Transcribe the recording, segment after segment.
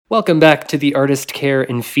Welcome back to the Artist Care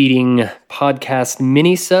and Feeding podcast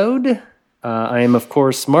minisode. I am, of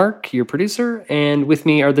course, Mark, your producer, and with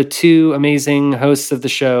me are the two amazing hosts of the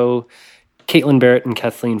show, Caitlin Barrett and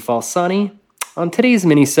Kathleen Falsani. On today's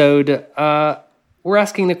minisode, we're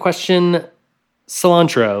asking the question,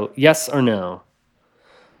 cilantro, yes or no?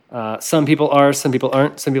 Some people are, some people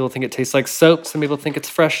aren't. Some people think it tastes like soap. Some people think it's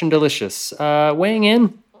fresh and delicious. Weighing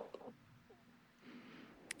in.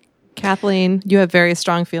 Kathleen, you have very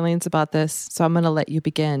strong feelings about this, so I'm going to let you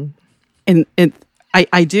begin. And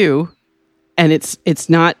I do, and it's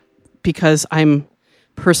not because I'm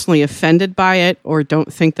personally offended by it or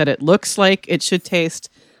don't think that it looks like it should taste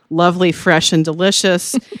lovely, fresh, and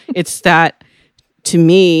delicious. It's that, to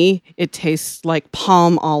me, it tastes like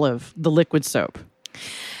palm olive, the liquid soap.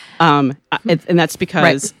 And that's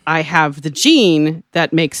because I have the gene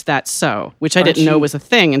that makes that so, which I didn't know was a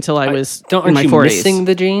thing until I was in my 40s. Aren't you missing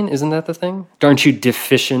the gene? Isn't that the thing? Aren't you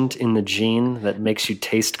deficient in the gene that makes you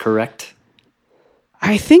taste correct?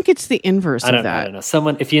 I think it's the inverse of that. I don't know.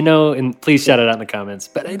 Someone, if you know, and please shout it out in the comments.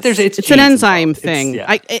 But it's an enzyme thing.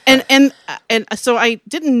 Yeah. And so I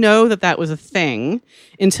didn't know that was a thing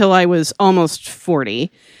until I was almost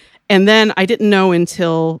 40. And then I didn't know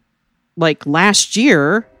until like last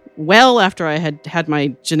year, well after I had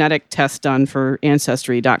my genetic test done for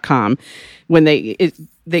Ancestry.com, when they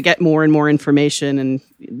get more and more information and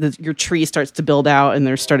your tree starts to build out and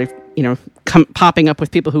they're started, popping up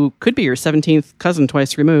with people who could be your 17th cousin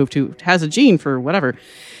twice removed who has a gene for whatever.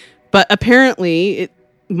 But apparently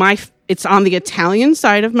it's on the Italian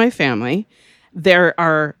side of my family. There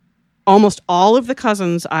are almost all of the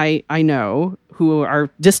cousins I know who are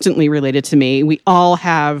distantly related to me. We all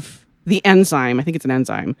have the enzyme, I think it's an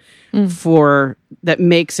enzyme, for that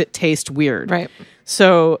makes it taste weird. Right.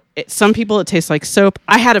 So some people it tastes like soap.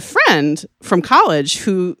 I had a friend from college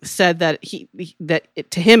who said that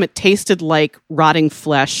to him it tasted like rotting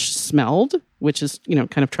flesh smelled, which is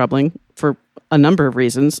kind of troubling for a number of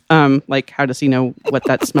reasons. Like, how does he know what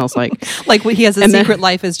that smells like? Like he has a secret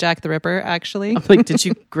life as Jack the Ripper, actually. Like, did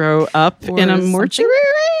you grow up in a mortuary?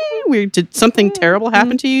 Did something terrible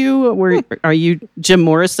happen to you? Are you Jim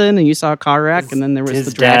Morrison and you saw a car wreck and then there was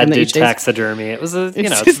the dragon that you chased? His dad did taxidermy. It was a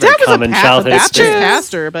his very dad common childhood experience.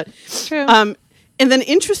 Pastor, but true. And then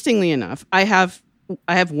interestingly enough, I have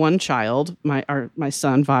one child, my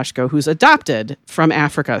son Vashko, who's adopted from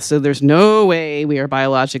Africa. So there's no way we are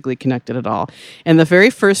biologically connected at all. And the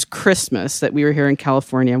very first Christmas that we were here in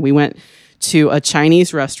California, we went to a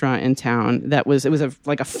Chinese restaurant in town that was a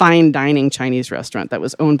fine dining Chinese restaurant that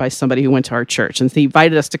was owned by somebody who went to our church. And he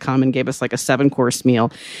invited us to come and gave us like a 7-course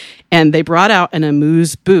meal. And they brought out an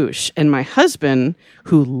amuse-bouche. And my husband,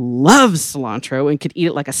 who loves cilantro and could eat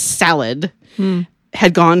it like a salad,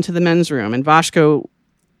 had gone to the men's room. And Vashko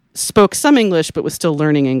spoke some English, but was still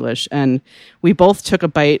learning English. And we both took a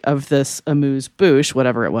bite of this amuse-bouche,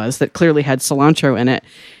 whatever it was, that clearly had cilantro in it.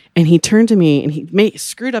 And he turned to me and he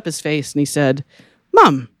screwed up his face and he said,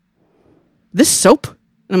 "Mom, this soap?"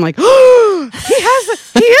 And I'm like, "Oh,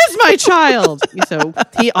 he is my child." So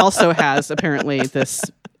he also has apparently this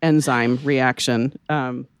enzyme reaction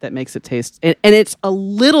that makes it taste, and it's a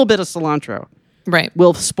little bit of cilantro. Right.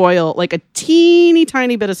 Will spoil like a teeny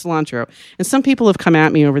tiny bit of cilantro. And some people have come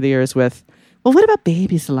at me over the years with, "Well, what about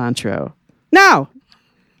baby cilantro?" No.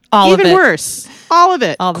 Even worse. All of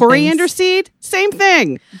it. All the Coriander things. seed, same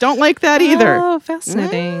thing. Don't like that either. Oh,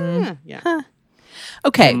 fascinating. Yeah. Huh.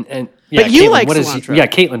 Okay. And But you Caitlin, like what cilantro.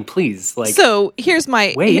 Caitlin, please. So here's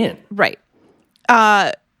my... weigh in. Right.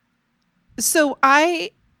 So my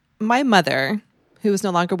mother, who is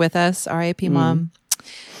no longer with us, R.I.P. Mom,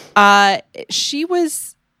 she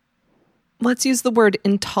was, let's use the word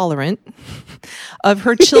intolerant of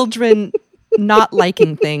her children not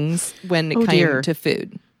liking things when it came to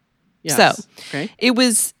food. Yes. So Okay.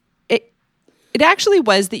 it actually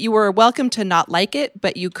was that you were welcome to not like it,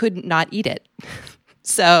 but you couldn't not eat it.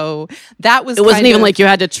 So that was. It wasn't even like you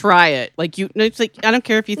had to try it. Like it's like, I don't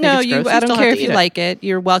care if you think it's gross. I don't still care have if to you eat it. like it.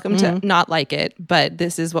 You're welcome to not like it, but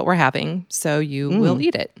this is what we're having, so you will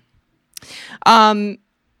eat it.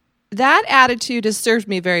 That attitude has served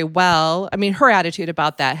me very well. I mean, her attitude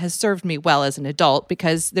about that has served me well as an adult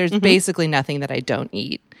because there's basically nothing that I don't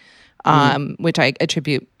eat, which I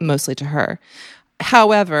attribute mostly to her.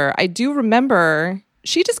 However, I do remember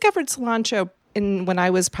she discovered cilantro when I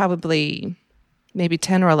was probably maybe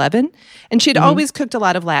 10 or 11, and she'd always cooked a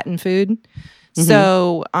lot of Latin food.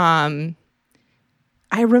 So I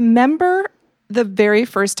remember the very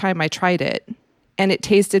first time I tried it, and it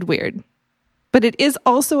tasted weird. But it is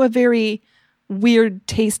also a very weird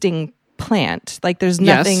tasting plant. Like there's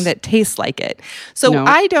Yes. nothing that tastes like it. So No.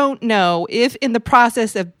 I don't know if in the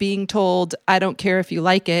process of being told, I don't care if you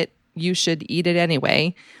like it, you should eat it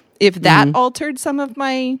anyway, if that altered some of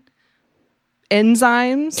my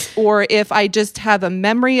enzymes, or if I just have a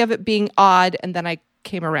memory of it being odd and then I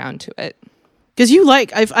came around to it. Because you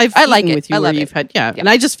like, I've I like eaten it. with you I where love you've it. had, yeah. And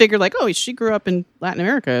I just figured like, oh, she grew up in Latin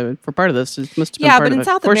America for part of this. It must have been Yeah, part but of in it.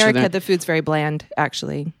 South Of course she's America, there. the food's very bland,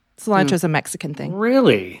 actually. Cilantro's a Mexican thing.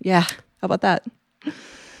 Really? Yeah. How about that?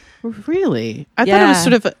 Really? I thought it was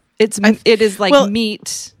sort of, It is like well-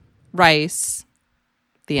 meat, rice,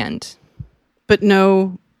 the end. but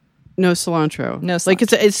no cilantro. No Like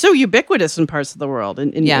it's so ubiquitous in parts of the world,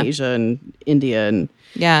 in Yeah. Asia and India and,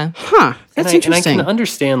 Yeah. huh, that's And interesting. I can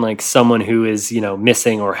understand like someone who is,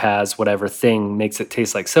 missing or has whatever thing makes it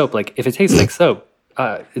taste like soap. Like if it tastes like soap,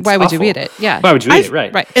 it's Why would you awful. eat it? Yeah. Why would you eat it?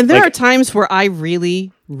 Right. right. And there Like, are times where I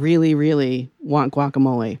really, really, really want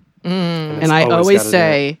guacamole. it's And I always gotta do it.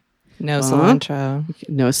 say, No cilantro.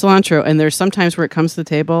 no cilantro. And there's sometimes where it comes to the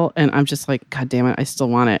table and I'm just like, God damn it, I still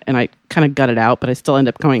want it. And I kind of gut it out, but I still end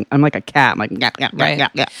up going, I'm like a cat. I'm like, Right.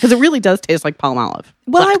 because it really does taste like palm olive.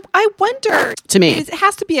 Well, I wonder. To me. It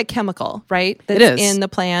has to be a chemical, right? That's is. in the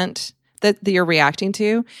plant that you're reacting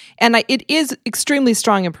to. And it is extremely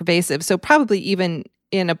strong and pervasive. So probably even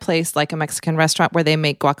in a place like a Mexican restaurant where they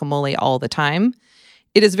make guacamole all the time,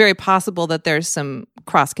 it is very possible that there's some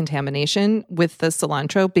cross-contamination with the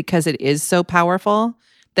cilantro because it is so powerful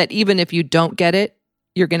that even if you don't get it,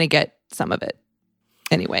 you're going to get some of it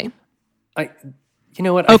anyway. You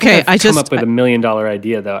know what? Okay, I think I've come just- up with $1 million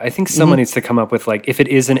idea though. I think someone needs to come up with like, if it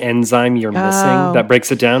is an enzyme you're missing that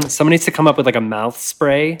breaks it down, someone needs to come up with like a mouth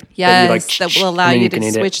spray. Yes, that will allow and then you can to eat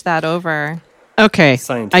it. switch that over. Okay.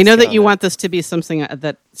 Scientists I know got that you it. want this to be something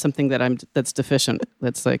that's deficient.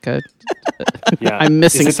 That's like Yeah. I'm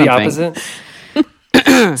missing Is it something. the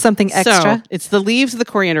opposite? Something extra. So it's the leaves of the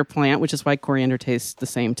coriander plant, which is why coriander tastes the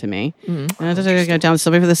same to me. Mm-hmm. And I go down.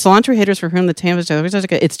 So for the cilantro haters for whom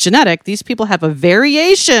the it's genetic. These people have a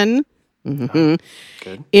variation Good.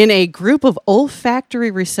 in a group of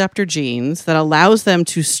olfactory receptor genes that allows them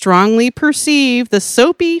to strongly perceive the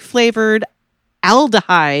soapy flavored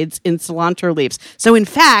aldehydes in cilantro leaves. So in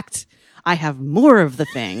fact, I have more of the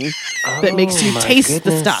thing that makes you my taste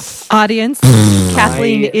the goodness. stuff. Audience,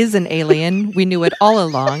 Kathleen is an alien. We knew it all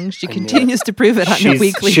along. She continues to prove it on a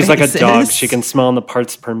weekly She's like basis. a dog. She can smell in the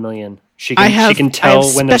parts per million. She can, I have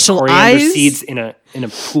tell when there's special coriander eyes. seeds in a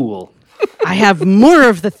pool. I have more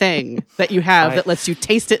of the thing that you have that lets you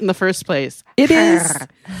taste it in the first place. It is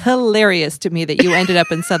hilarious to me that you ended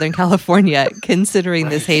up in Southern California considering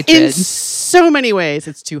this In hatred. so many ways.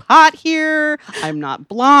 It's too hot here. I'm not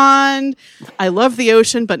blonde. I love the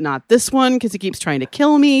ocean, but not this one because it keeps trying to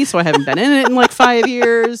kill me. So I haven't been in it in like 5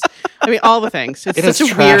 years. I mean, all the things. It's It has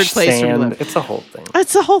such a weird trash, place to sand. live. It's a whole thing.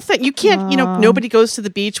 It's the whole thing. You can't, nobody goes to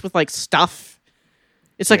the beach with like stuff.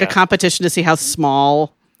 It's like a Yeah. competition to see how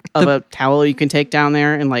small of a towel you can take down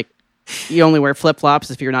there. And like, you only wear flip flops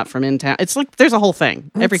if you're not from in town. It's like, there's a whole thing.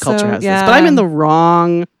 Every That's culture so- has yeah. this. But I'm in the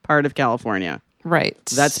wrong part of California. Right.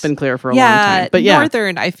 That's been clear for a long time. But yeah,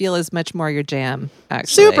 Northern, I feel, is much more your jam,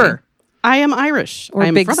 actually. super. I am Irish. Or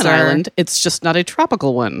I'm Big from an Sur. island. It's just not a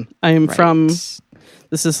tropical one. I am Right. from.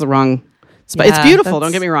 This is the wrong. Spot. Yeah, It's beautiful. that's-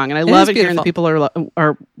 Don't get me wrong, and I it love is it here, and the beautiful. people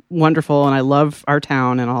are wonderful, and I love our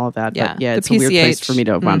town and all of that. Yeah, But yeah, the it's a weird place PCH. for me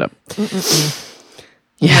to have wound up. One of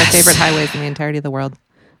my Yes. favorite highways in the entirety of the world.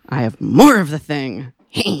 I have more of the thing.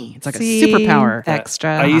 It's like See? a superpower.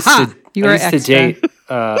 Extra. I used Aha. to. You I are used to extra. date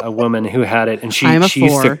a woman who had it, and she I'm a used to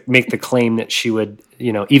 4. make the claim that she would,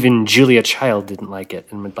 even Julia Child didn't like it,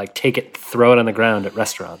 and would like take it, throw it on the ground at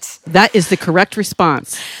restaurants. That is the correct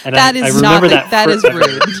response. And That I is remember not. That is forever.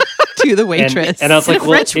 rude to the And, waitress. and I was like, well,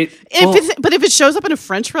 French, well, but if it shows up in a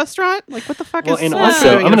French restaurant, like what the fuck well, is and that? also,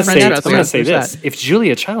 doing I'm in going a to French say, restaurant? There's this: if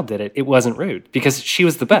Julia Child did it, it wasn't rude because she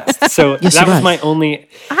was the best. So Yes, that she was was. my only.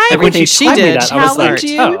 I and would when think she told me did. that, I was like, challenge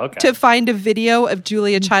you oh, okay. to find a video of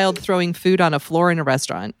Julia Child throwing food on a floor in a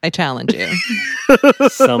restaurant. I challenge you.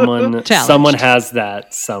 Someone Challenged. has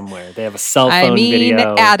that somewhere. They have a cell phone I mean,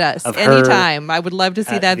 video at us of her anytime. I would love to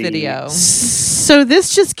see at that the- video. So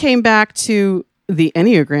this just came back to the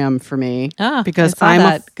Enneagram for me because I'm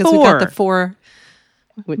a 4. we got the four,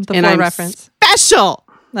 Which- the and four I'm reference. special.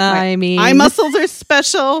 I mean, Eye muscles are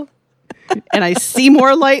special, and I see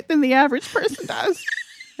more light than the average person does.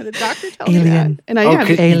 And the doctor tells me Alien. that. And I Oh, have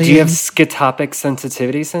do you alien. have scotopic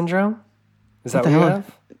sensitivity syndrome? Is that the what you hell?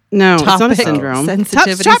 have? No, it's not a topic. syndrome.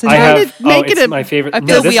 Sensitivity Stop syndrome. trying to make it's it my favorite. I feel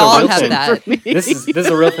this we is a all real have thing. that. This is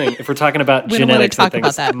a real thing. If we're talking about We don't wanna genetics and talk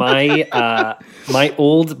about things, that. my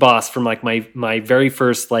old boss from like my very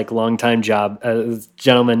first like long time job,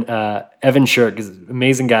 gentleman Evan Shirk is an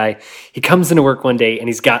amazing guy. He comes into work one day and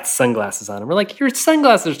he's got sunglasses on. And we're like, your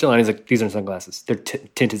sunglasses are still on. He's like, these aren't sunglasses. They're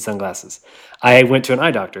tinted sunglasses. I went to an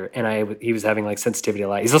eye doctor and he was having like sensitivity to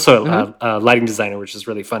light. He's also a lighting designer, which is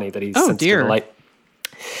really funny that he's sensitive to light.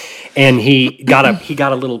 And he got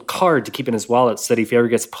a little card to keep in his wallet so that if he ever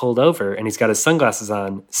gets pulled over and he's got his sunglasses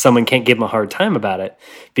on, someone can't give him a hard time about it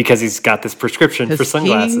because he's got this prescription for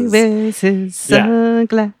sunglasses. He wears his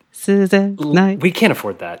sunglasses at night. We can't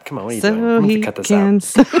afford that. Come on, what are you So doing? I'm he gonna cut this can out.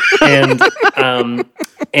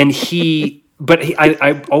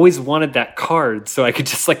 I always wanted that card so I could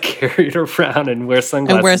just like carry it around and wear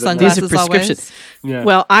sunglasses. And wear at night. These sunglasses are prescriptions. always. Yeah.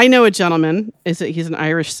 Well, I know a gentleman. He's an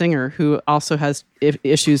Irish singer who also has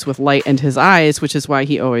issues with light in his eyes, which is why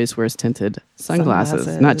he always wears tinted sunglasses.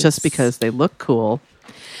 Sunglasses. Not just because they look cool.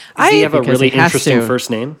 Does he have a because really he has interesting to.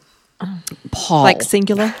 first name? Paul. Like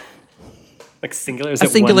singular, Like singular? Is a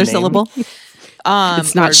it singular one name? syllable.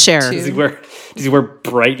 It's not or Cher. two. Does he wear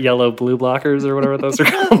bright yellow blue blockers or whatever those are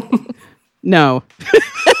called? No.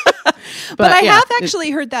 But I yeah, have actually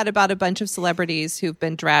heard that about a bunch of celebrities who've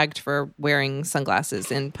been dragged for wearing sunglasses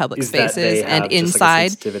in public Is that spaces they have and just, like, a inside.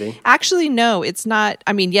 sensitivity? Actually, no, it's not.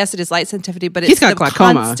 I mean, yes, it is light sensitivity, but He's it's got the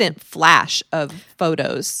glaucoma. constant flash of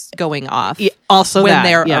photos going off Also, when that,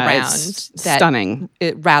 they're yeah, around. it's that stunning.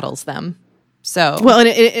 It rattles them. So Well, and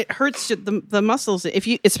it hurts the muscles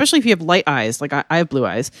especially if you have light eyes. Like I have blue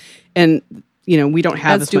eyes, and we don't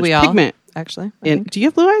have as as do much we all, pigment. actually. I And think. do you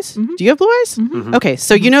have blue eyes? Do you have blue eyes? Okay,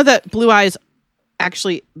 so you know that blue eyes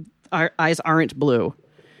actually our eyes aren't blue.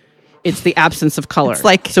 It's the absence of color. It's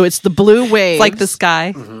like- so it's the blue waves. It's like the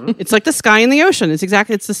sky. It's like the sky and the ocean. It's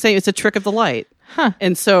the same. It's a trick of the light. Huh.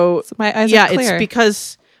 And so my eyes yeah, are clear. it's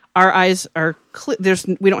because our eyes are clear.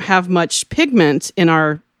 We don't have much pigment in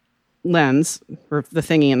our lens or the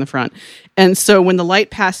thingy in the front. And so when the light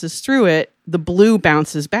passes through it, the blue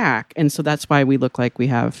bounces back. And so that's why we look like we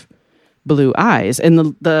have blue eyes. And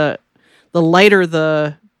the lighter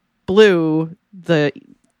the blue, the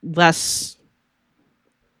less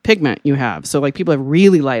pigment you have. So like people have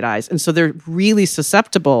really light eyes. And so they're really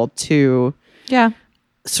susceptible to Yeah.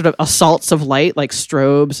 sort of assaults of light, like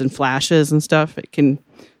strobes and flashes and stuff. It can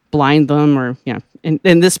blind them or, And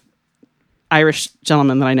this Irish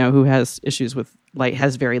gentleman that I know who has issues with light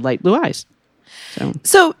has very light blue eyes.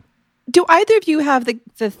 So, do either of you have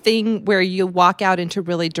the thing where you walk out into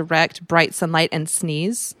really direct, bright sunlight and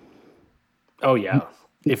sneeze? Oh yeah.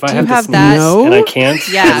 If I Do have you to have sneeze that? No? and I can't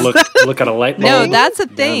Yeah. look at a light bulb. No, that's a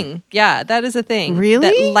thing. Yeah, that is a thing. Really?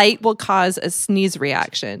 That light will cause a sneeze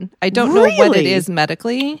reaction. I don't know what it Really? is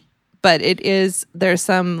medically, but it is, there's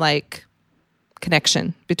some like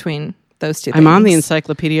connection between those two things. I'm on the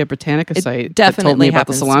Encyclopedia Britannica It site that told definitely me about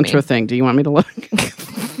the happens to cilantro me. thing. Do you want me to look?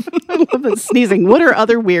 I love it. Sneezing. What are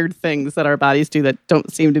other weird things that our bodies do that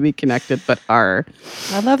don't seem to be connected but are?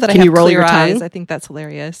 I love that Can I you have roll clear your eyes. tongue? I think that's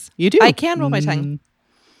hilarious. You do? I can roll my tongue.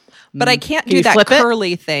 But I can't Can do you that flip it?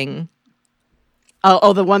 curly thing.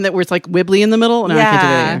 Oh, the one that where it's like wibbly in the middle? No, I can't do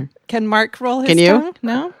that either. Can Mark roll his Can you? tongue?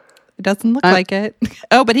 No? It doesn't look like it.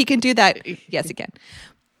 Oh, but he can do that. Yes, he can.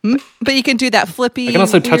 But he can do that flippy. I can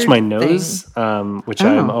also touch weird my thing. nose, which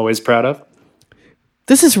I'm always proud of.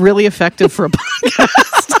 This is really effective for a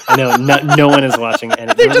podcast. I know no one is watching, and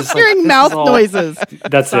They're just hearing mouth noises.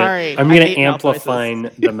 That's Sorry, it. I'm I going hate to mouth amplify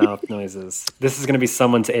the mouth noises. This is going to be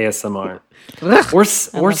someone's ASMR, or love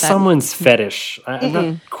that. someone's fetish. I'm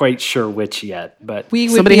not quite sure which yet, but We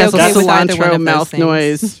would Somebody be has okay a with either one cilantro of those mouth things.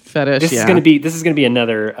 noise fetish. this is going to be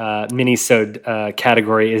another mini-sode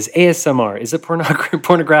category. Is ASMR, is it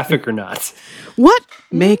pornographic or not? What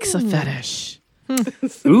makes a fetish?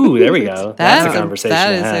 Ooh, there we go. That's a conversation that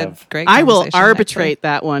to is have. a great I will conversation, arbitrate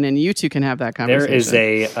that one, and you two can have that There conversation. is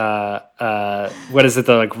a what is it?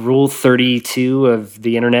 The like rule 32 of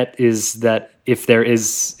the internet is that if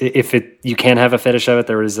you can't have a fetish of it,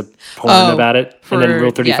 there is a porn about it. And then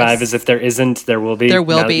rule 35 yes. is if there isn't, there will be. There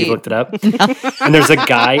will now that be. you've looked it up. And there's a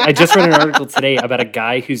guy. I just read an article today about a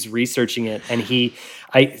guy who's researching it, and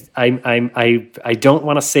I don't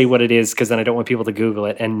want to say what it is because then I don't want people to Google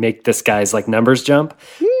it and make this guy's like numbers jump.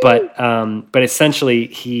 But essentially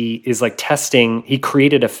he is like testing. He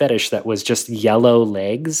created a fetish that was just yellow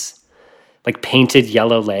legs, like painted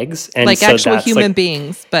yellow legs, and like so actual that's human like,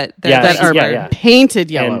 beings, but Yeah, that are yeah. painted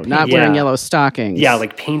yellow, And- not yeah. wearing yellow stockings. yeah,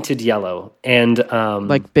 like painted yellow, and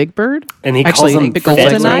like Big Bird. and he Actually, calls them Big fed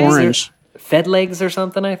Birds are legs, orange. fed legs or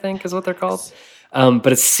something. I think is what they're called.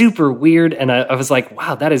 But it's super weird, and I was like,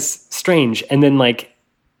 wow, that is strange. And then like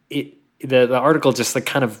the article just like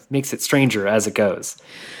kind of makes it stranger as it goes.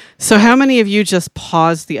 So how many of you just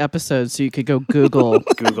paused the episode so you could go Google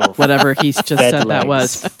whatever he's just Fed said that legs.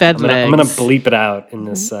 was? Fed I'm legs. gonna bleep it out in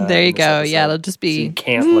this. There you in this go. episode. Yeah, it'll just So you be.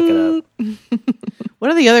 can't look it up.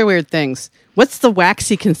 What are the other weird things? What's the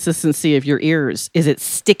waxy consistency of your ears? Is it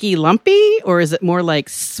sticky, lumpy, or is it more like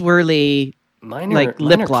swirly? Mine are, Like mine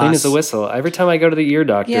lip are gloss. clean as a whistle. Every time I go to the ear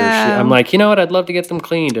doctor, Yeah. I'm like, you know what? I'd love to get them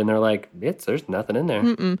cleaned, and they're like, there's nothing in there.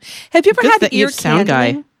 Have you ever Good had that you ear have sound guy.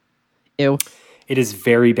 candling? Ew. It is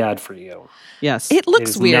very bad for you. Yes. It It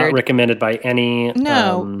looks is weird. not recommended by any.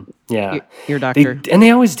 No. Yeah. Ear doctor.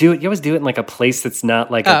 They always do it. You always do it in like a place that's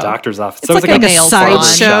not like a Oh. doctor's office. It's always like a a nail salon.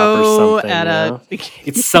 sideshow or Sideshow something. at you a- know?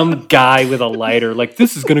 It's some guy with a lighter, like,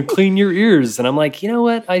 this is going to clean your ears. And I'm like, you know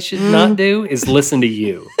what I should not do is listen to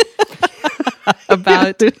you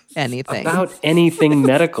about anything. about anything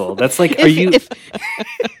medical. That's like, are you,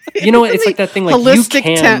 you know what? It's like that thing like holistic you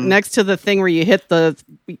can. tent next to the thing where you hit the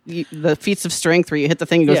feats of strength where you hit the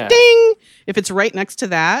thing and it goes Yeah. ding. If it's right next to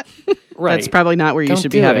that, Right. that's probably not where you Don't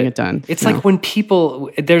should be do having it done. It's No. like when people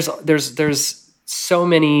there's so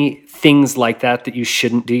many things like that you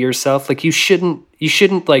shouldn't do yourself. Like you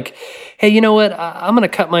shouldn't like, hey, you know what? I'm gonna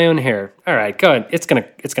cut my own hair. All right, go ahead. It's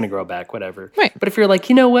gonna grow back, whatever. Right. But if you're like,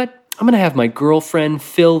 you know what? I'm gonna have my girlfriend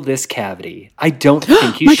fill this cavity. I don't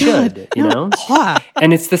think you My should. God. You know. Ah.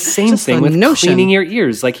 And it's the same Just thing the with notion. cleaning your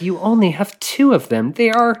ears. Like you only have 2 of them. They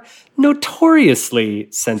are notoriously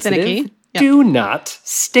sensitive. Finicky. Yep. Do not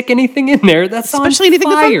stick anything in there that's Especially on anything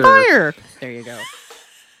fire. that's on fire. There you go.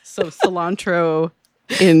 So cilantro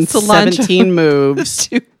in Cilantro 17 moves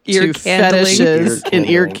to ear to candling. fetishes Ear in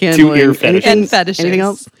ear candling. candling. To ear fetishes. And fetishes. Anything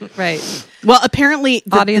else? Right. Well, apparently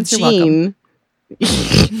the Audience, you're welcome. gene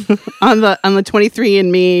on the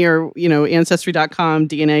 23andMe or Ancestry.com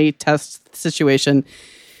DNA test situation,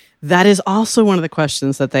 that is also one of the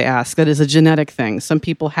questions that they ask. That is a genetic thing. Some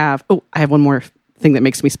people have. Oh, I have one more thing that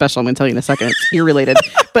makes me special. I'm going to tell you in a second. It's ear related,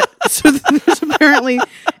 but so there's apparently,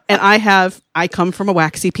 and I come from a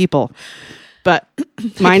waxy people, but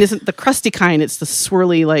mine isn't the crusty kind. It's the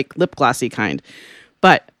swirly, like lip glossy kind.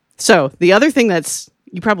 But so the other thing that's,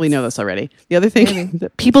 you probably know this already. The other thing,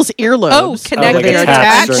 that people's earlobes, Oh, connected. like they are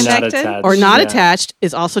attached or attached not Connected? attached. or not Yeah. attached,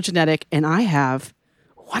 is also genetic. And I have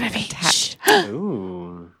one of each. Attached.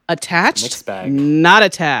 Ooh. Attached, Mixed bag. not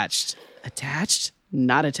attached. Attached,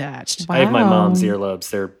 not attached. I have my mom's earlobes.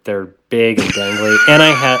 They're big and dangly, and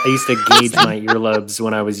I used to gauge my earlobes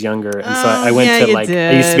when I was younger, and so I went yeah, to you like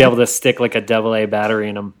I used to be did. able to stick like a AA battery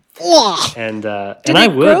in them, Ugh. and Did and I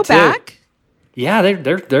they would grow too. back? Yeah,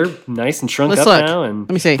 they're nice and shrunk Let's up look. now, and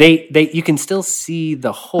Let me see. They you can still see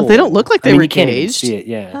the hole. they don't look like they I mean, were you can't even gauged. see it.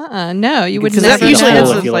 Yeah, No, you would can that never see the usually hole ends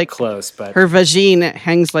know. with, if you like, look close, but Her vagine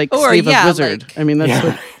hangs like Or, Slave yeah, of Wizard. like- I mean, that's Yeah.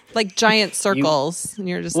 what, like giant circles, and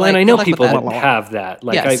you're just well, like. and I know good luck with people that. that have that.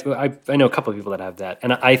 Like Yes. I know a couple of people that have that,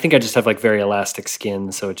 and I think I just have like very elastic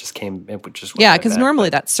skin, so it just went Yeah, like because that, normally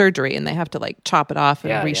but- that's surgery, and they have to like chop it off and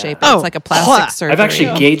Yeah, reshape yeah. it. Oh, It's like a plastic I've surgery. I've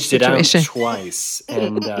actually gauged it out situation. twice,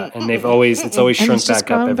 and they've always it's always And shrunk it's just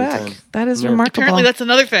back up grown every back. time. That is Yeah. remarkable. apparently that's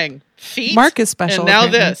another thing. Feet. Mark is special, And now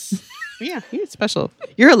apparently. this. Yeah, he's special.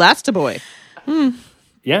 You're Elastiboy.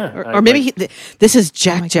 Yeah, Or maybe this is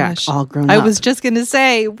Jack Oh my Jack gosh. all grown I up. was just gonna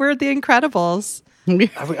say we're the Incredibles.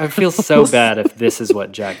 I feel so bad if this is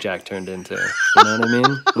what Jack turned into. You know what I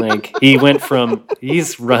mean? Like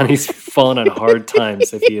he's fallen on hard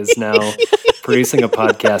times if he is now producing a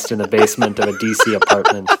podcast in the basement of a DC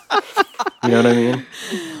apartment. You know what I mean?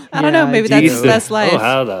 I don't know. Maybe that's He's his best life. Oh,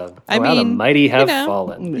 how the mean, mighty have you know,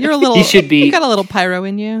 fallen. You're a little. He should be. You got a little pyro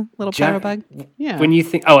in you, little pyro Jack- bug. Yeah. When you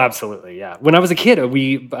think, oh, absolutely, yeah. When I was a kid,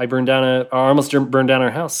 I burned down I almost burned down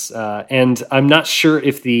our house, and I'm not sure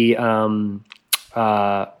if the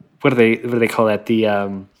what do they call that?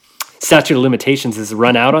 The statute of limitations has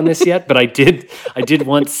run out on this yet, but I did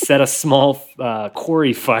once set a small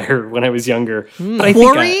quarry fire when I was younger. But I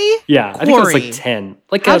think Quarry? I think it was Quarry. like 10.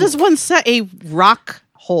 Like How does one set a rock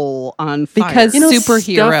hole on fire? Because You know,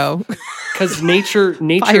 superhero. because nature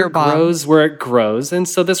Firebomb. grows where it grows, and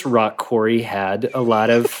so this rock quarry had a lot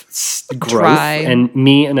of growth. Dry. And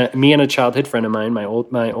me and a childhood friend of mine, my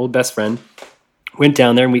old best friend, went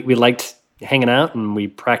down there, and we liked hanging out, and we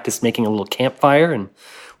practiced making a little campfire, and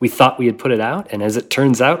we thought we had put it out. And as it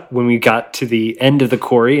turns out, when we got to the end of the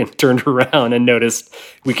quarry and turned around and noticed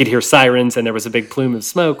we could hear sirens and there was a big plume of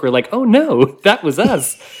smoke, we're like, oh no, that was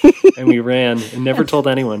us. And we ran and never told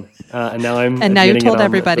anyone. And now I'm And now you admitting told it on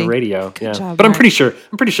everybody. the radio. Good job, but I'm Mark. pretty sure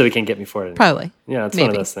they can't get me for it anymore. Probably. Yeah, it's Maybe.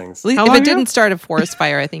 one of those things. At least How if long it ago? didn't start a forest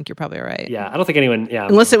fire, I think you're probably right. Yeah, I don't think anyone. Yeah,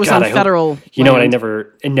 Unless it was on I hope- federal You know what? I land.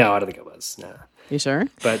 never. No, I don't think it was. No, You sure?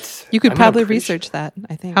 but You could I mean, I'm probably pretty research that,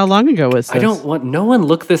 I think. How long ago was this? I don't want. No one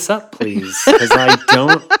look this up, please, because I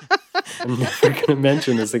don't. I'm never going to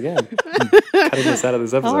mention this again. I'm cutting this out of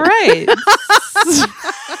this episode. All right.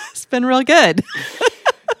 It's been real good.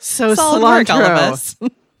 So Solid work, all of cilantro. us.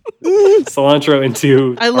 Cilantro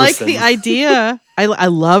into. I like arson. the idea. I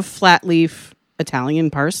love flat leaf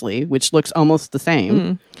Italian parsley, which looks almost the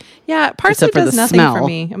same. Yeah, parsley Except for does the nothing for smell.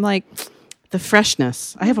 me. I'm like, The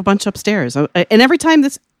freshness. I have a bunch upstairs, and every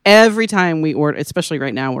time we order, especially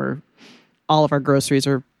right now, where all of our groceries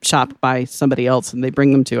are shopped by somebody else and they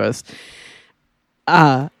bring them to us.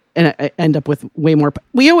 And I end up with way more.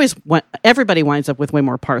 Everybody winds up with way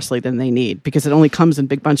more parsley than they need because it only comes in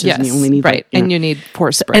big bunches, yes, and you only need right. like, And you need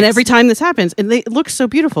 4 sprigs. And every time this happens, and it looks so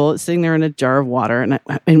beautiful, it's sitting there in a jar of water.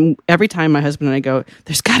 And every time my husband and I go,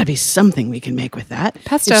 "There's got to be something we can make with that."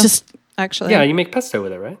 Pesto, It's just, actually. Yeah, you make pesto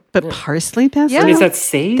with it, right? but parsley pesto. Yeah. And is that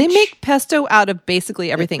sage? They make pesto out of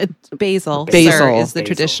basically everything. Basil, Basil. sir, is the Basil,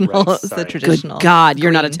 traditional. right, Is the sorry. traditional. Good God,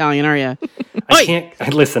 you're not green. Italian, are you? I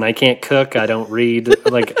can't. Listen, I can't cook. I don't read.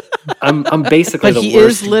 Like, I'm basically But the he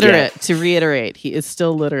worst is literate. get. To reiterate, he is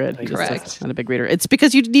still literate. He just Correct. is not a big reader. It's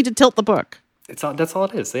because you need to tilt the book. That's all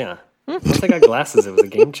it is. Yeah. Once I got glasses, it was a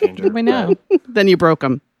game changer. We know. Then you broke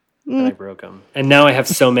them. And I broke them. And now I have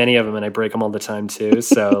so many of them, and I break them all the time too.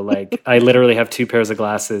 So like, I literally have 2 pairs of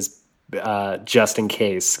glasses just in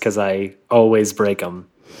case, because I always break them.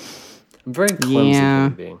 I'm very clumsy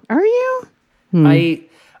human being. Are you?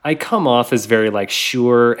 I come off as very like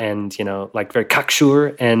sure and like very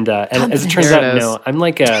cocksure and as it turns There out, it is. no, I'm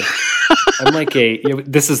like a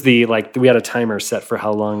this is the like we had a timer set for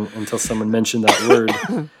how long until someone mentioned that word.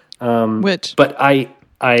 Which? But I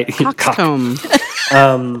cock. Coxcomb.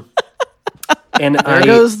 And There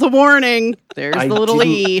goes the warning. There's I the little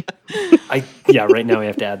didn't- E. yeah, right now we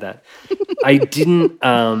have to add that. I didn't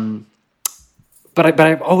but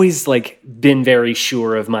I've always like been very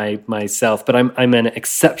sure of myself, but I'm an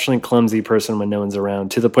exceptionally clumsy person when no one's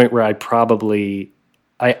around, to the point where I've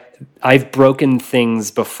broken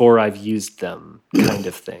things before I've used them, kind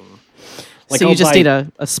of thing. Like So I'll you just buy- need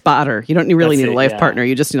a spotter. You don't really That's need a it, life yeah. partner.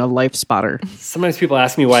 You just need a life spotter. Sometimes people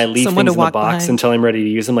ask me why I leave Someone things to in the walk box behind. until I'm ready to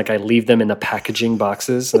use them. Like I leave them in the packaging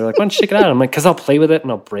boxes. And they're like, why don't you take it out? I'm like, because I'll play with it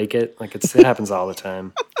and I'll break it. Like it happens all the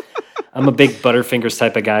time. I'm a big Butterfingers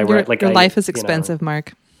type of guy where Your life is expensive,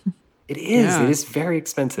 Mark. It is. Yeah. It is very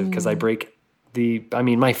expensive because I break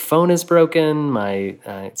my phone is broken.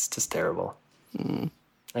 It's just terrible.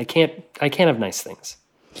 I can't have nice things.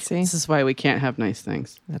 See, This is why we can't have nice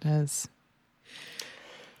things. that is.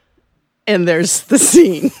 And there's the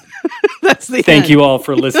scene. That's the Thank end. you all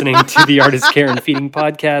for listening to the Artist Care and Feeding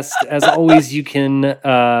podcast. As always, you can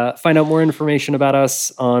find out more information about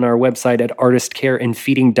us on our website at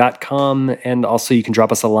artistcareandfeeding.com. And also you can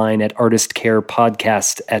drop us a line at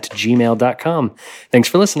artistcarepodcast@gmail.com. Thanks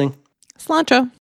for listening. Cilantro.